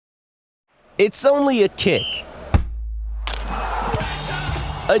It's only a kick,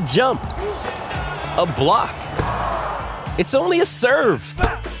 a jump, a block. It's only a serve.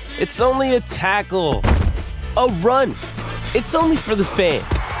 It's only a tackle, a run. It's only for the fans.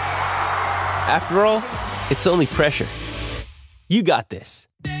 After all, it's only pressure. You got this.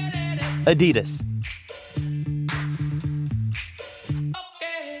 Adidas.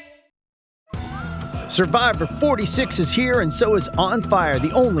 Survivor 46 is here, and so is On Fire,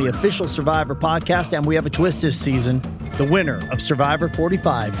 the only official Survivor podcast, and we have a twist this season. The winner of Survivor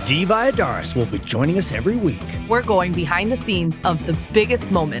 45, Dee Valladares, will be joining us every week. We're going behind the scenes of the biggest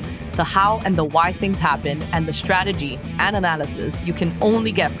moments, the how and the why things happen, and the strategy and analysis you can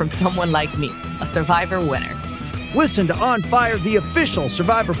only get from someone like me, a Survivor winner. Listen to On Fire, the official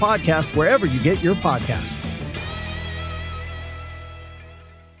Survivor podcast, wherever you get your podcasts.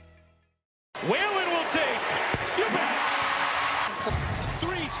 Whalen will take. You bet.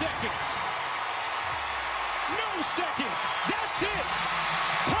 3 seconds. No seconds. That's it.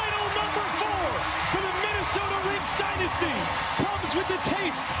 Title number 4 for the Minnesota Lynx Dynasty comes with the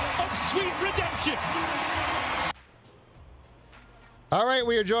taste of sweet redemption. All right,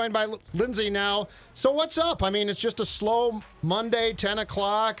 we are joined by Lindsay now. So what's up? I mean, it's just a slow Monday, 10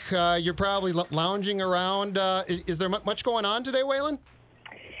 o'clock. You're probably lounging around. Is there much going on today, Whalen?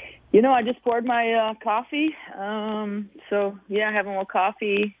 You know, I just poured my coffee. So, yeah, having a little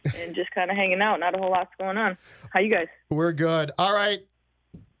coffee and just kind of hanging out. Not a whole lot's going on. How you guys? We're good. All right.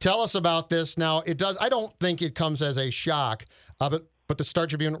 Tell us about this. Now, I don't think it comes as a shock, but the Star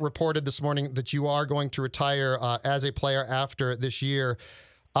Tribune reported this morning that you are going to retire as a player after this year.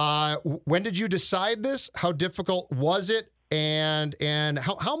 When did you decide this? How difficult was it? And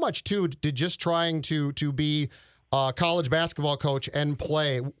how much, too, did just trying to be college basketball coach and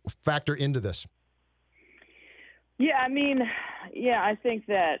play factor into this? Yeah, I mean, I think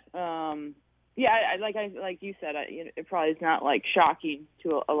that, like you said, it probably is not like shocking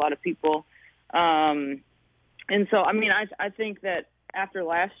to a lot of people. And so, I mean, I think that after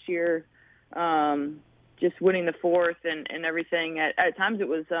last year, just winning the fourth and everything, at times it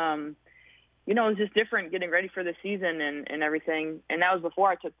was, it was just different getting ready for the season and everything. And that was before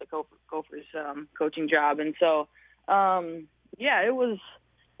I took the Gophers coaching job. And so, it was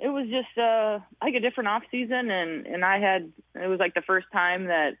just like a different off season, and it was like the first time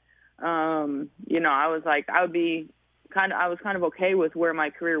that I was like I was kind of okay with where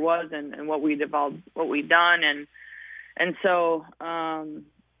my career was and what we'd evolved, what we'd done, and so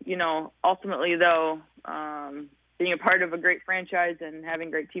ultimately though, being a part of a great franchise and having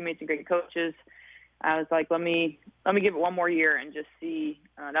great teammates and great coaches, I was like, let me give it one more year and just see.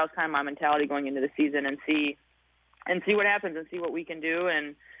 That was kind of my mentality going into the season, and see what happens and see what we can do.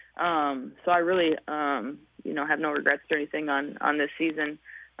 And so I really, have no regrets or anything on this season.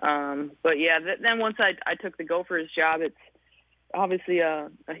 But yeah, then once I took the Gophers job, it's obviously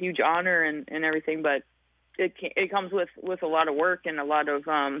a huge honor and everything, but it comes with a lot of work and a lot of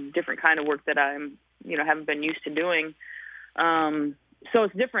different kind of work that I'm, haven't been used to doing. So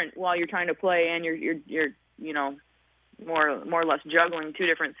it's different while you're trying to play and you're more or less juggling two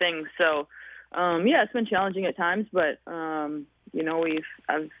different things. So, it's been challenging at times, but, I've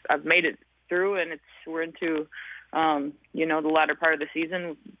made it through, and we're into, the latter part of the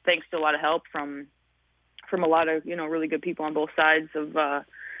season, thanks to a lot of help from a lot of, really good people on both sides of,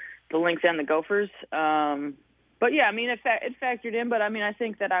 the Lynx and the Gophers. But yeah, I mean, it factored in, but I mean, I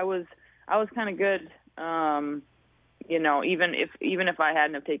think that I was kind of good, even if I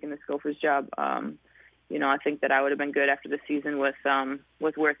hadn't have taken this Gophers job, I think that I would have been good after the season with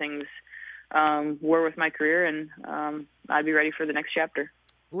where things were with my career, and I'd be ready for the next chapter.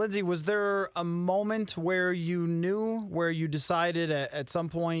 Lindsay, was there a moment where you decided at some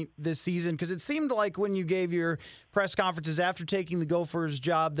point this season? Because it seemed like when you gave your press conferences after taking the Gophers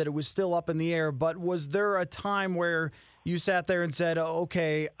job that it was still up in the air, but was there a time where you sat there and said,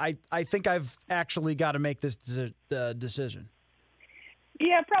 okay, I think I've actually got to make this decision?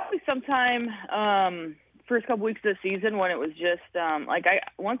 Yeah, probably sometime first couple weeks of the season when it was just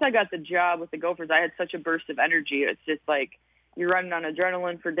once I got the job with the Gophers, I had such a burst of energy. It's just like you're running on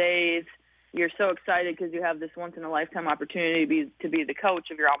adrenaline for days. You're so excited because you have this once in a lifetime opportunity to be the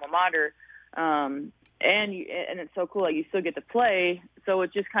coach of your alma mater, and it's so cool. Like you still get to play, so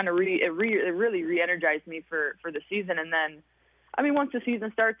it just kind of really re-energized me for the season. And then, I mean, once the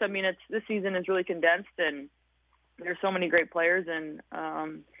season starts, I mean, this season is really condensed, and there's so many great players, and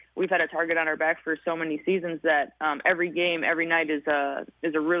we've had a target on our back for so many seasons that every game, every night is a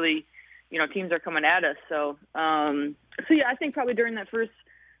really, teams are coming at us. So yeah, I think probably during that first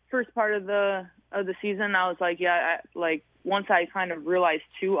part of the season, I was like, once I kind of realized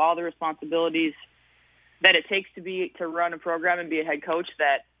too all the responsibilities that it takes to run a program and be a head coach,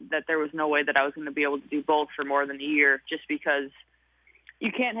 that there was no way that I was going to be able to do both for more than a year, just because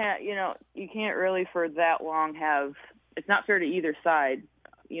you can't really for that long have, it's not fair to either side,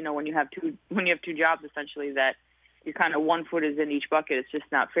 when you have two jobs essentially, that you're kind of one foot is in each bucket. It's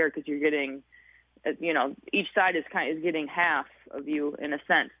just not fair, because you're getting, each side is getting half of you in a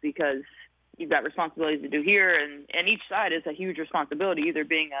sense, because you've got responsibilities to do here, and each side is a huge responsibility, either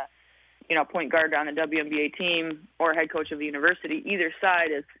being a point guard on a WNBA team or head coach of a university. Either side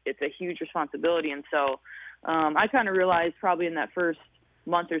it's a huge responsibility. And so I kind of realized probably in that first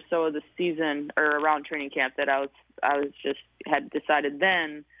month or so of the season, or around training camp, that I was just had decided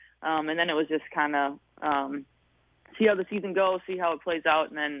then. And then it was just kind of see how the season goes, see how it plays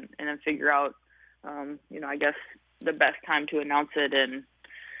out, and then figure out, I guess the best time to announce it. And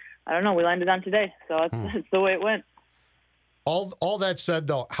I don't know, we landed on today. So that's the way it went. All that said,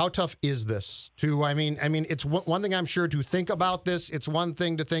 though, how tough is this? I mean, it's one thing, I'm sure, to think about this. It's one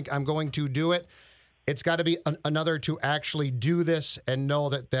thing to think I'm going to do it. It's got to be another to actually do this and know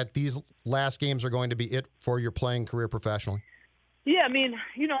that these last games are going to be it for your playing career professionally. Yeah, I mean,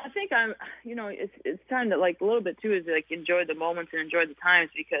 I think it's time to, like, a little bit too, is like enjoy the moments and enjoy the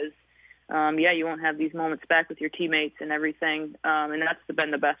times, because you won't have these moments back with your teammates and everything. And that's been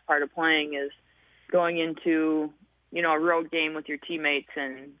the best part of playing, is going into a road game with your teammates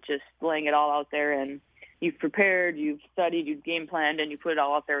and just laying it all out there, and you've prepared, you've studied, you've game planned, and you put it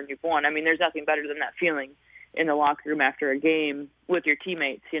all out there and you've won. I mean, there's nothing better than that feeling in the locker room after a game with your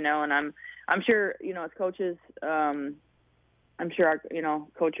teammates, and I'm sure, as coaches, I'm sure our,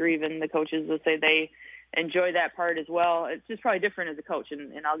 coach, or even the coaches, will say they enjoy that part as well. It's just probably different as a coach,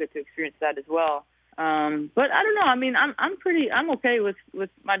 and I'll get to experience that as well. But I don't know. I mean, I'm okay with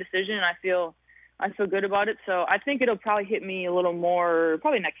my decision, and I feel good about it. So I think it'll probably hit me a little more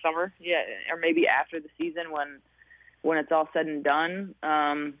probably next summer, or maybe after the season when it's all said and done.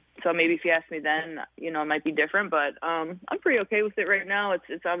 So maybe if you ask me then, it might be different. But I'm pretty okay with it right now.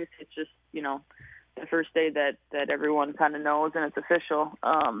 It's obviously, it's just the first day that everyone kind of knows and it's official.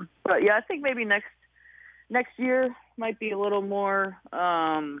 But yeah, I think maybe next year might be a little more.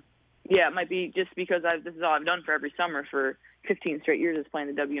 It might be just because this is all I've done for every summer for 15 straight years, is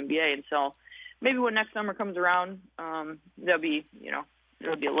playing the WNBA, and so. Maybe when next summer comes around, it'll be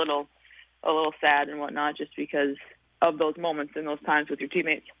a little sad and whatnot, just because of those moments and those times with your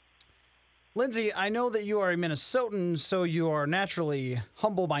teammates. Lindsay, I know that you are a Minnesotan, so you are naturally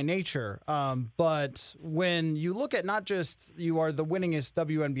humble by nature. But when you look at not just you are the winningest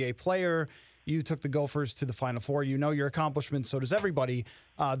WNBA player, you took the Gophers to the Final Four. You know your accomplishments, so does everybody.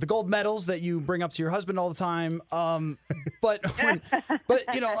 The gold medals that you bring up to your husband all the time. But I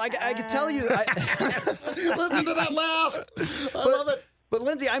could tell you. Listen to that laugh. I love it. But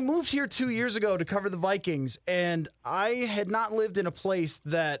Lindsay, I moved here 2 years ago to cover the Vikings, and I had not lived in a place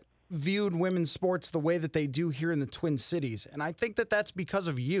that viewed women's sports the way that they do here in the Twin Cities. And I think that that's because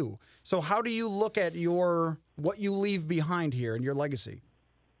of you. So how do you look at what you leave behind here and your legacy?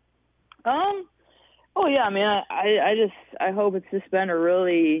 I mean, I hope it's just been a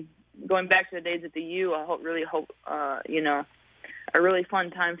really, going back to the days at the U, I hope a really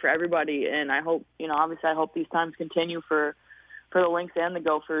fun time for everybody. And I hope, obviously I hope these times continue for the Lynx and the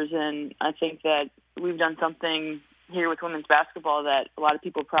Gophers. And I think that we've done something here with women's basketball that a lot of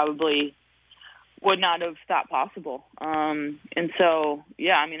people probably would not have thought possible. And so,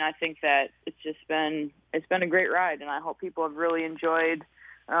 I mean, I think that it's been a great ride, and I hope people have really enjoyed,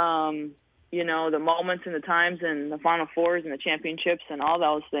 the moments and the times and the Final Fours and the championships and all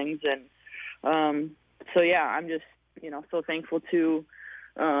those things. And I'm just, so thankful to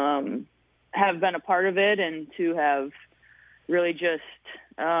have been a part of it and to have really just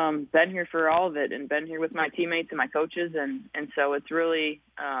been here for all of it and been here with my teammates and my coaches. And so it's really,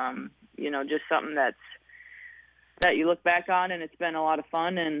 just something that you look back on, and it's been a lot of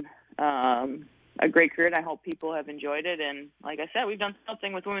fun and a great career, and I hope people have enjoyed it. And like I said, we've done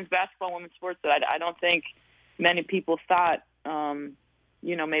something with women's basketball, women's sports that I don't think many people thought,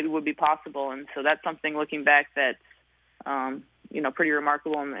 maybe would be possible. And so that's something looking back that's, pretty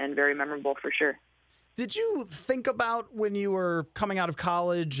remarkable and very memorable for sure. Did you think about when you were coming out of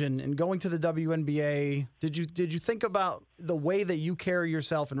college and going to the WNBA, did you think about the way that you carry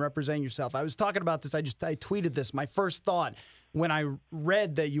yourself and represent yourself? I was talking about this. I tweeted this. My first thought when I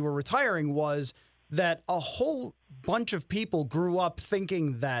read that you were retiring was that a whole bunch of people grew up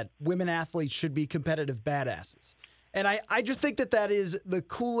thinking that women athletes should be competitive badasses. And I just think that is the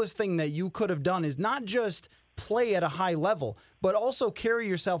coolest thing that you could have done, is not just play at a high level, but also carry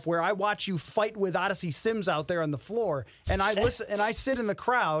yourself where I watch you fight with Odyssey Sims out there on the floor, and I listen and I sit in the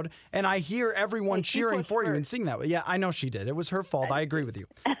crowd and I hear everyone cheering for you and sing that way. Yeah, I know she did. It was her fault. I agree with you.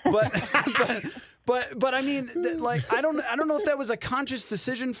 But I mean, like, I don't know if that was a conscious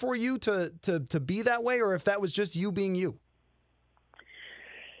decision for you to be that way, or if that was just you being you.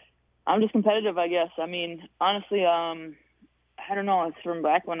 I'm just competitive, I guess. I mean, honestly, I don't know. It's from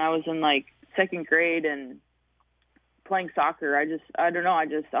back when I was in like second grade and playing soccer. I don't know. I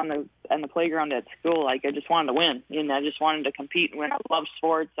just on the playground at school, like I just wanted to win. I just wanted to compete and win. I love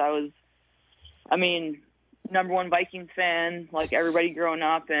sports. I mean, number one Vikings fan, like everybody growing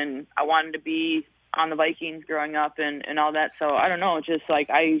up, and I wanted to be on the Vikings growing up and all that. So I don't know. It's just like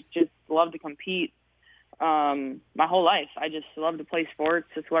I just love to compete. My whole life, I just love to play sports.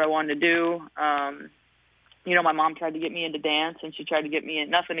 It's what I wanted to do. My mom tried to get me into dance, and she tried to get me in.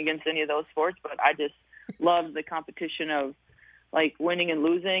 Nothing against any of those sports, but I just loved the competition of like winning and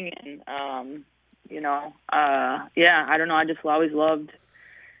losing, and I don't know. I just always loved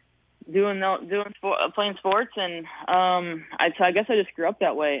playing sports, and I guess I just grew up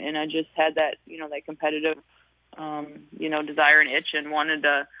that way, and I just had that that competitive desire and itch, and wanted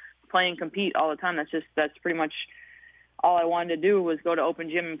to play and compete all the time. That's pretty much all I wanted to do, was go to open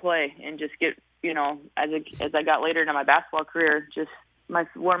gym and play, and just get as I got later into my basketball career, just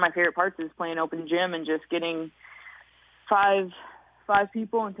one of my favorite parts is playing open gym and just getting five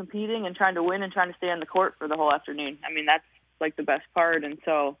people and competing and trying to win and trying to stay on the court for the whole afternoon. I mean, that's like the best part. And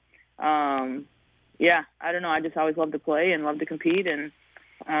so I don't know, I just always loved to play and loved to compete, and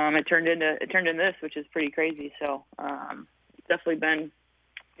it turned into this, which is pretty crazy. So it's definitely been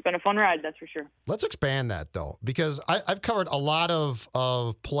a fun ride, that's for sure. Let's expand that, though, because I've covered a lot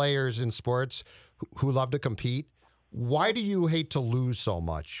of players in sports who love to compete. Why do you hate to lose so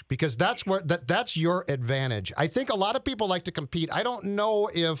much? Because that's your advantage. I think a lot of people like to compete. I don't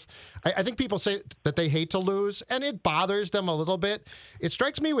know if I think people say that they hate to lose, and it bothers them a little bit. It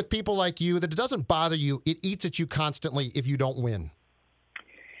strikes me with people like you that it doesn't bother you. It eats at you constantly if you don't win.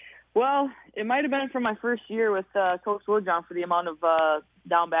 Well, it might have been from my first year with Coach Woodjohn for the amount of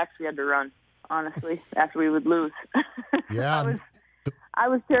down backs we had to run, honestly, after we would lose. Yeah. I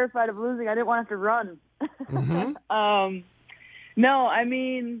was terrified of losing. I didn't want to have to run. Mm-hmm. No, I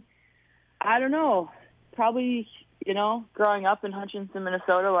mean, I don't know. Probably, growing up in Hutchinson,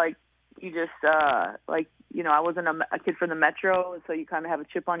 Minnesota, like you just, I wasn't a kid from the Metro, so you kind of have a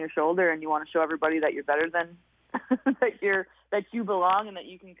chip on your shoulder, and you want to show everybody that you're better than, that you belong and that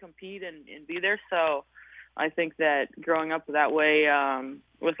you can compete and be there. So I think that growing up that way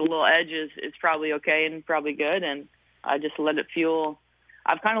with a little edge is probably okay and probably good, and I just let it fuel.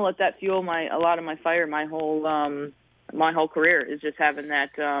 I've kind of let that fuel a lot of my fire my whole career, is just having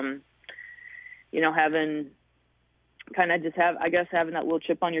that, having that little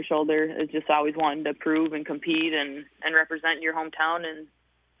chip on your shoulder is just always wanting to prove and compete and represent your hometown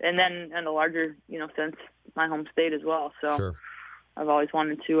and then in a larger, sense, my home state as well. So sure. I've always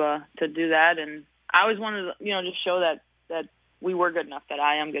wanted to do that, and I always wanted to, just show that we were good enough, that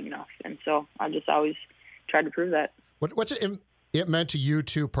I am good enough, and so I just always tried to prove that. What's it meant to you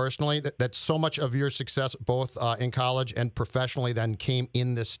too personally that so much of your success, both in college and professionally, then came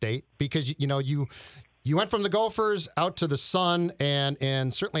in this state? Because you went from the Gophers out to the Sun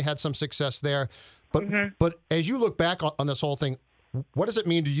and certainly had some success there. But but as you look back on this whole thing, what does it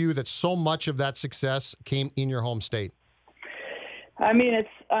mean to you that so much of that success came in your home state? I mean,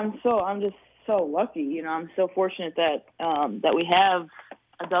 I'm just so lucky. I'm so fortunate that that we have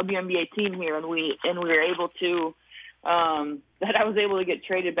a WNBA team here, and we were able to. That I was able to get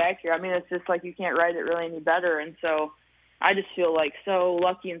traded back here. I mean, it's just like you can't write it really any better. And so I just feel like so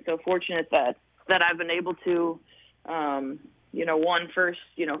lucky and so fortunate that I've been able to, first,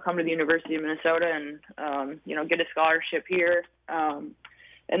 come to the University of Minnesota and, get a scholarship here. And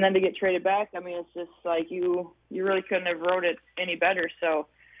then to get traded back, I mean, it's just like you really couldn't have wrote it any better. So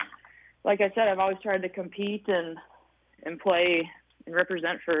like I said, I've always tried to compete and play and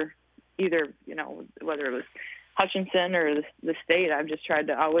represent for either, whether it was Hutchinson or the state. I've just tried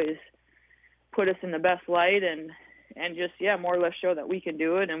to always put us in the best light and just more or less show that we can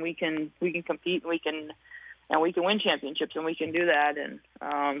do it, and we can compete, and we can win championships, and we can do that. And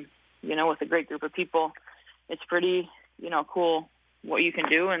with a great group of people, it's pretty cool what you can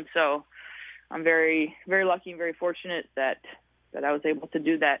do. And so I'm very, very lucky and very fortunate that I was able to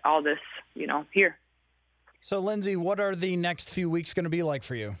do that, all this here. So Lindsay, what are the next few weeks going to be like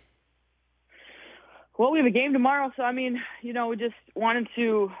for you? Well, we have a game tomorrow, so I mean, we just wanted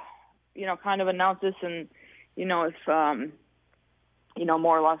to, kind of announce this, and, if,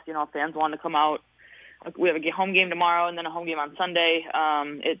 more or less, fans want to come out, we have a home game tomorrow and then a home game on Sunday.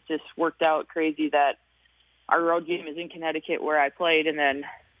 It just worked out crazy that our road game is in Connecticut where I played, and then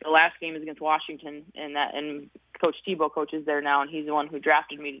the last game is against Washington, and Coach Tebow coaches there now, and he's the one who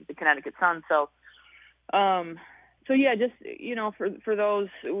drafted me to the Connecticut Sun. So yeah, just, you know, for those,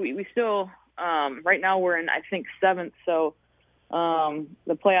 we still, right now we're in, I think, 7th. So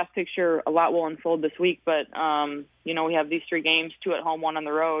the playoff picture, a lot will unfold this week, but, you know, we have these 3 games, 2 at home, 1 on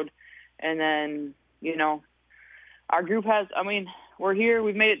the road. And then, you know, our group has, I mean, we're here,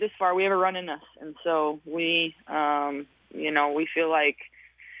 we've made it this far, we have a run in us. And so we, you know, we feel like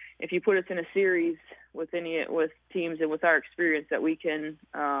if you put us in a series with teams and with our experience that we can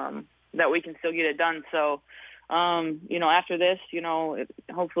still get it done. So, you know, after this, you know,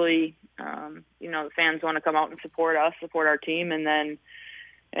 hopefully, you know, the fans want to come out and support us, support our team, and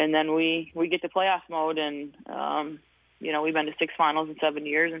then we get to playoff mode. And, you know, we've been to 6 finals in 7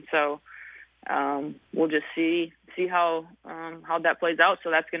 years. And so, we'll just see how that plays out. So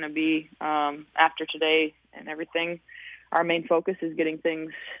that's going to be, after today and everything, our main focus is getting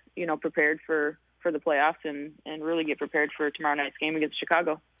things, you know, prepared for the playoffs and really get prepared for tomorrow night's game against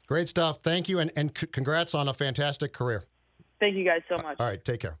Chicago. Great stuff. Thank you, and congrats on a fantastic career. Thank you guys so much. All right,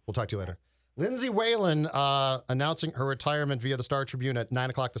 take care. We'll talk to you later. Lindsay Whalen announcing her retirement via the Star Tribune at 9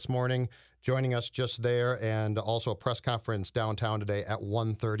 o'clock this morning, joining us just there, and also a press conference downtown today at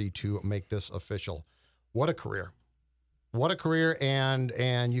 1:30 to make this official. What a career. What a career,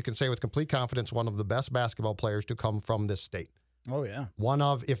 and you can say with complete confidence, one of the best basketball players to come from this state. Oh, yeah. One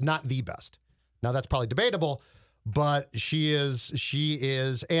of, if not the best. Now, that's probably debatable, but she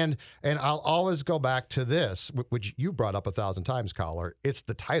is, and I'll always go back to this, which you brought up 1,000 times, Collar. It's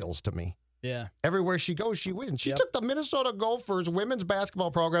the titles to me. Yeah. Everywhere she goes, she wins. She Yep. took the Minnesota Gophers women's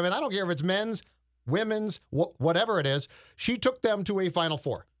basketball program, and I don't care if it's men's, women's, whatever it is, she took them to a Final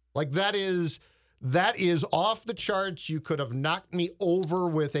Four. Like, that is off the charts. You could have knocked me over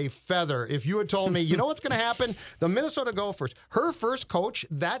with a feather if you had told me, you know what's going to happen? The Minnesota Gophers, her first coach,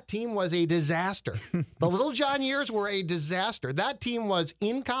 that team was a disaster. The Little John years were a disaster. That team was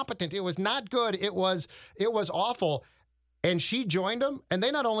incompetent. It was not good. It was awful. And she joined them, and they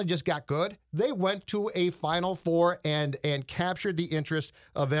not only just got good, they went to a Final Four and captured the interest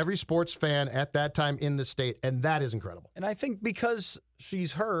of every sports fan at that time in the state, and that is incredible. And I think because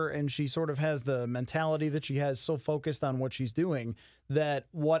she's her and she sort of has the mentality that she has, so focused on what she's doing, that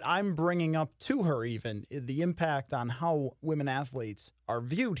what I'm bringing up to her, even the impact on how women athletes are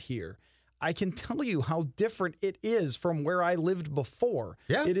viewed here, I can tell you how different it is from where I lived before.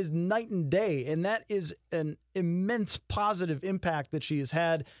 Yeah. It is night and day, and that is an immense positive impact that she has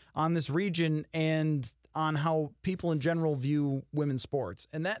had on this region and on how people in general view women's sports.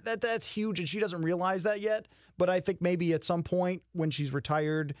 And that's huge, and she doesn't realize that yet, but I think maybe at some point when she's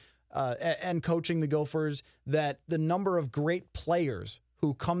retired and coaching the Gophers, that the number of great players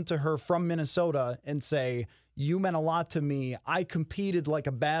who come to her from Minnesota and say, you meant a lot to me. I competed like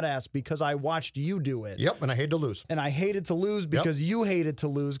a badass because I watched you do it. Yep, and I hated to lose. And I hated to lose because you hated to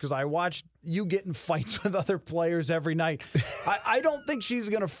lose because I watched you get in fights with other players every night. I don't think she's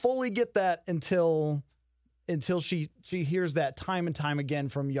going to fully get that until she hears that time and time again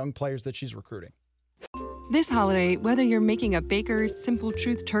from young players that she's recruiting. This holiday, whether you're making a Baker's Simple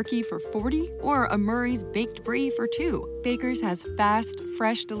Truth turkey for 40 or a Murray's Baked Brie for 2, Baker's has fast,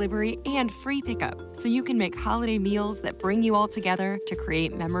 fresh delivery and free pickup, so you can make holiday meals that bring you all together to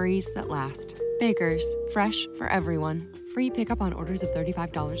create memories that last. Baker's, fresh for everyone. Free pickup on orders of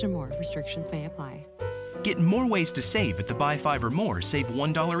 $35 or more. Restrictions may apply. Get more ways to save at the Buy 5 or More Save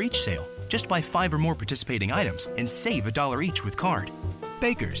 $1 each sale. Just buy 5 or more participating items and save $1 each with card.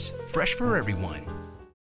 Baker's, fresh for everyone.